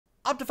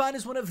Optifine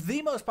is one of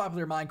the most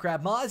popular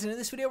Minecraft mods, and in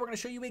this video we're going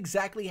to show you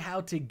exactly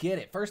how to get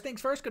it. First things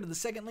first, go to the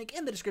second link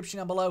in the description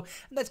down below,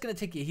 and that's going to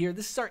take you here.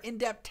 This is our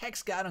in-depth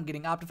text guide on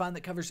getting Optifine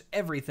that covers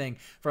everything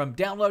from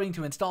downloading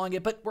to installing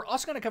it, but we're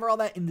also going to cover all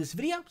that in this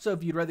video, so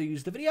if you'd rather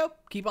use the video,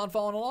 keep on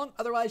following along.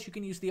 Otherwise, you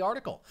can use the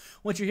article.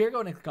 Once you're here, go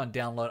ahead and click on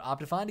Download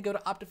Optifine to go to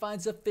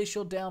Optifine's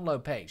official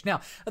download page.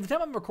 Now, at the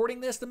time I'm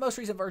recording this, the most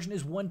recent version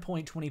is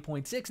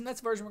 1.20.6, and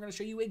that's the version we're going to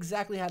show you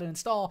exactly how to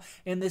install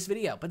in this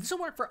video. But this will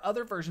work for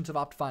other versions of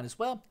Optifine as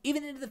well,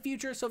 even into the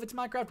future. So if it's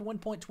Minecraft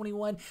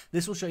 1.21,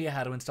 this will show you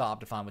how to install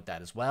Optifine with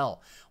that as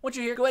well. Once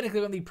you're here, go ahead and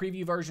click on the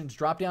preview versions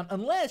drop down,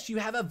 unless you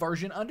have a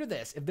version under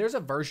this. If there's a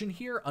version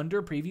here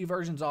under preview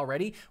versions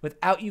already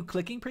without you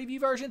clicking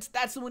preview versions,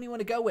 that's the one you want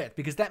to go with,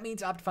 because that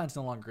means Optifine's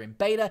no longer in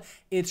beta,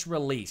 it's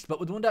released. But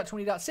with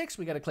 1.20.6,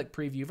 we got to click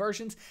preview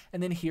versions,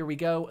 and then here we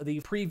go.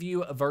 The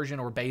preview version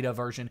or beta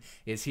version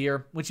is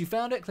here. Once you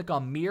found it, click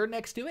on mirror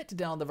next to it to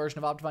download the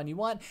version of Optifine you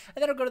want,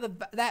 and then it'll go to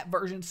that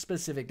version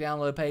specific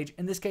download page.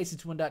 In this case,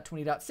 it's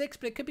 1.20.6,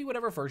 but it could be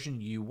whatever version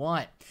you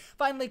want.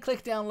 Finally,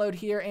 click download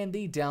here, and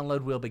the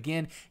download will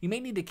begin. You may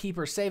need to keep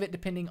or save it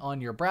depending on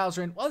your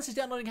browser. And while this is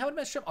downloading, have a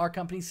message from our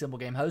company,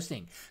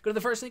 SimpleGameHosting. Go to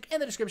the first link in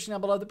the description down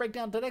below, the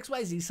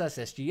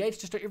breakdown.xyz/SGH,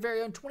 to start your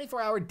very own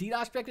 24-hour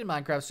DDoS Protected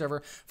Minecraft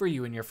server for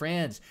you and your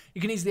friends.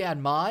 You can easily add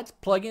mods,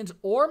 plugins,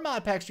 or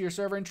mod packs to your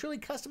server and truly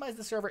customize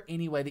the server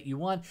any way that you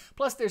want.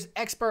 Plus, there's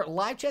expert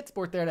live chat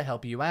support there to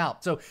help you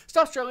out. So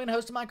stop struggling to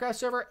host a Minecraft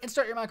server and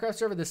start your Minecraft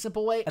server the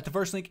simple way at the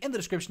first link in the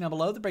description down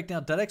below, the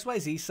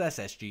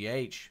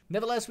breakdown.xyz/SGH.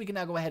 Nevertheless, we can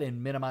now go ahead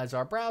and minimize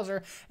our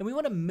browser, and we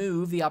want to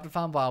move the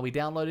Optifine file we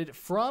downloaded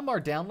from our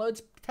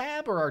downloads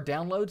tab or our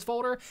downloads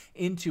folder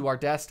into our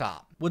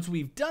desktop. Once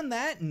we've done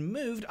that and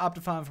moved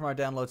Optifine from our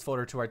downloads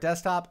folder to our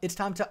desktop, it's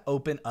time to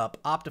open up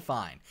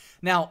Optifine.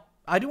 Now,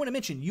 I do want to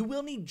mention, you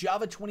will need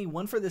Java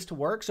 21 for this to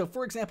work. So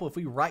for example, if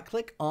we right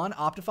click on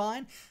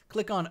Optifine,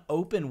 click on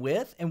open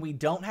with, and we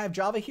don't have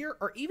Java here,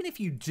 or even if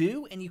you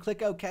do and you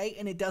click OK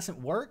and it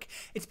doesn't work,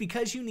 it's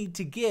because you need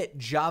to get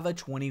Java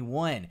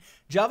 21.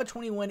 Java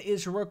 21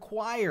 is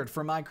required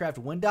for Minecraft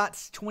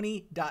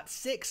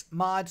 1.20.6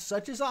 mods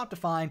such as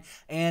Optifine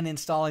and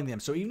installing them.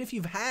 So even if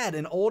you've had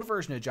an old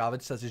version of Java,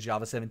 such as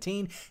Java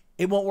 17,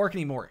 it won't work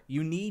anymore.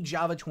 You need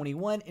Java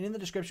 21, and in the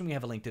description we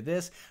have a link to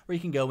this where you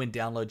can go and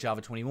download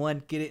Java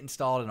 21, get it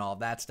installed, and all of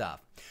that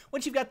stuff.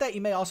 Once you've got that,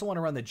 you may also want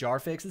to run the jar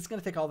fix. It's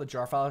going to take all the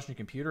jar files from your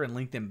computer and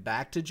link them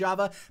back to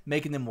Java,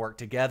 making them work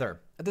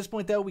together. At this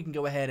point, though, we can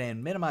go ahead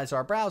and minimize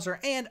our browser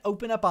and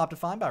open up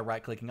Optifine by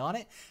right-clicking on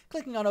it,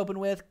 clicking on Open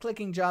With,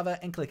 clicking Java,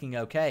 and clicking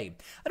OK.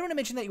 I do want to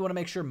mention that you want to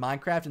make sure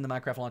Minecraft and the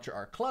Minecraft launcher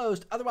are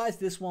closed, otherwise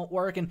this won't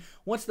work, and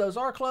once those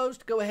are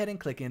closed, go ahead and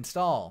click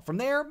Install. From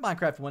there,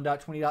 Minecraft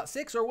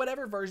 1.20.6 or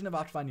whatever version of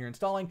Optifine you're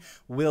installing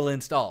will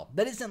install.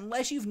 That is,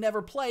 unless you've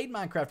never played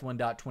Minecraft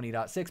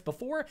 1.20.6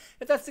 before.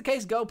 If that's the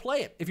case, go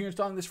play it. If you're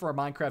installing this for a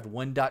Minecraft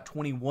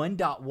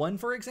 1.21.1,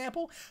 for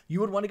example, you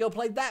would want to go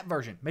play that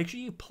version. Make sure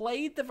you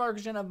played the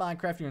version of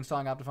Minecraft you're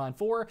installing Optifine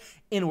for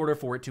in order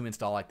for it to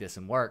install like this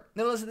and work.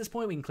 Nevertheless, at this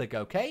point, we can click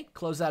OK,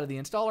 close out of the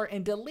installer,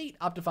 and delete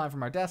Optifine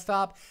from our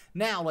desktop.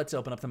 Now let's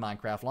open up the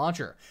Minecraft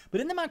launcher.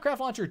 But in the Minecraft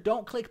launcher,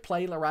 don't click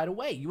play right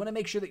away. You want to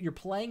make sure that you're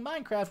playing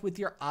Minecraft with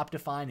your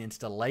Optifine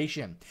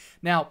installation.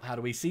 Now, how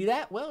do we see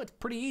that? Well, it's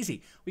pretty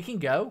easy. We can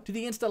go to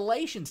the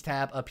Installations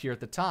tab up here at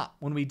the top.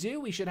 When we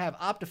do, we should have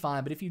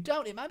Optifine, but if you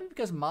don't, it might be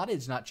because modded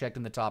is not checked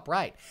in the top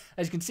right.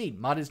 As you can see,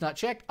 modded is not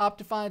checked,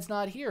 Optifine's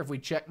not here. If we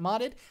check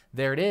modded,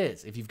 there it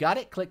is. If you've got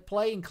it, click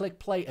play and click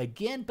play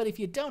again. But if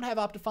you don't have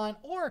Optifine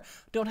or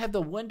don't have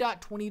the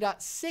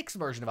 1.20.6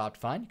 version of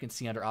Optifine, you can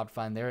see under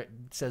Optifine there, it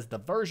says the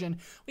version,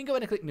 we can go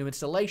ahead and click New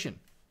Installation.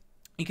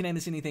 You can name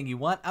this anything you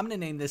want. I'm going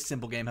to name this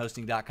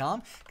SimpleGameHosting.com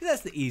because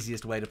that's the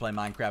easiest way to play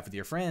Minecraft with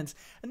your friends.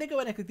 And then go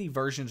ahead and click the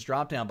versions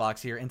drop-down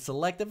box here and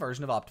select the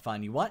version of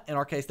Optifine you want. In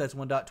our case, that's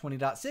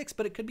 1.20.6,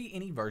 but it could be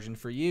any version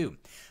for you.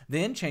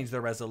 Then change the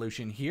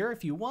resolution here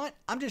if you want.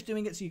 I'm just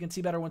doing it so you can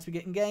see better once we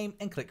get in game,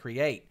 and click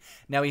Create.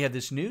 Now we have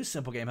this new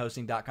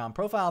SimpleGameHosting.com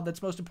profile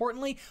that's most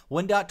importantly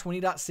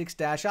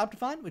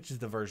 1.20.6-Optifine, which is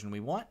the version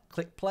we want.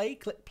 Click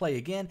play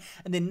again,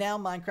 and then now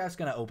Minecraft's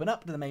going to open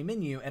up to the main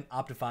menu and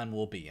Optifine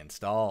will be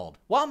installed.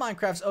 While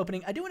Minecraft's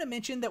opening, I do want to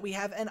mention that we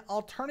have an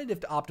alternative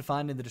to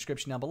Optifine in the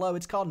description down below.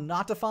 It's called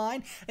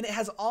Notifine, and it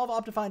has all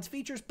of Optifine's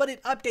features, but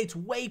it updates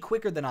way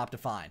quicker than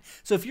Optifine.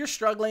 So if you're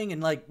struggling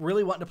and like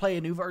really wanting to play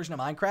a new version of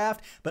Minecraft,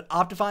 but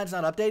Optifine's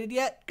not updated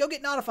yet, go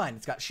get Notifine.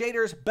 It's got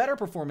shaders, better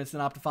performance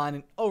than Optifine,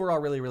 and overall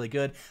really, really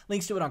good.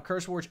 Links to it on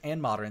CurseForge and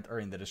Modern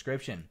are in the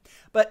description.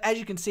 But as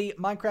you can see,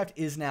 Minecraft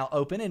is now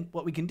open, and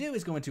what we can do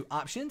is go into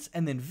Options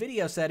and then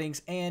Video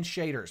Settings and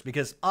Shaders,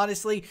 because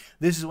honestly,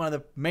 this is one of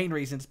the main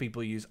reasons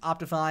people use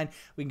Optifine.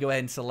 We can go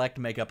ahead and select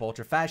Makeup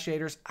Ultra Fast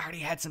Shaders. I already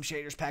had some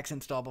shaders packs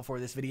installed before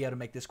this video to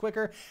make this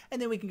quicker,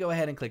 and then we can go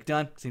ahead and click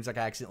Done. Seems like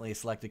I accidentally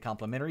selected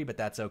complimentary, but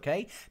that's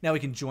okay. Now we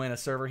can join a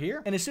server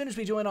here, and as soon as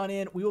we join on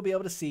in, we will be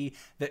able to see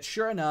that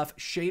sure enough,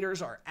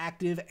 shaders are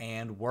active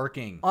and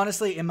working.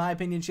 Honestly, in my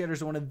opinion,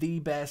 shaders are one of the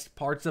best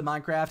parts of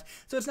Minecraft,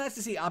 so it's nice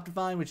to see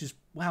Optifine, which is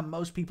how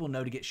most people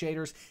know to get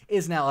shaders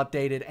is now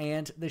updated,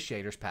 and the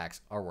shaders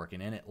packs are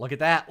working in it. Look at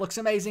that. Looks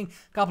amazing.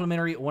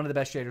 Complimentary. One of the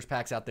best shaders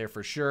packs out there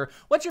for sure.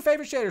 What's your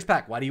favorite shaders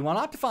pack? Why do you want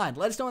Optifine?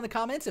 Let us know in the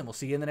comments, and we'll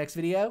see you in the next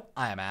video.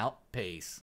 I am out. Peace.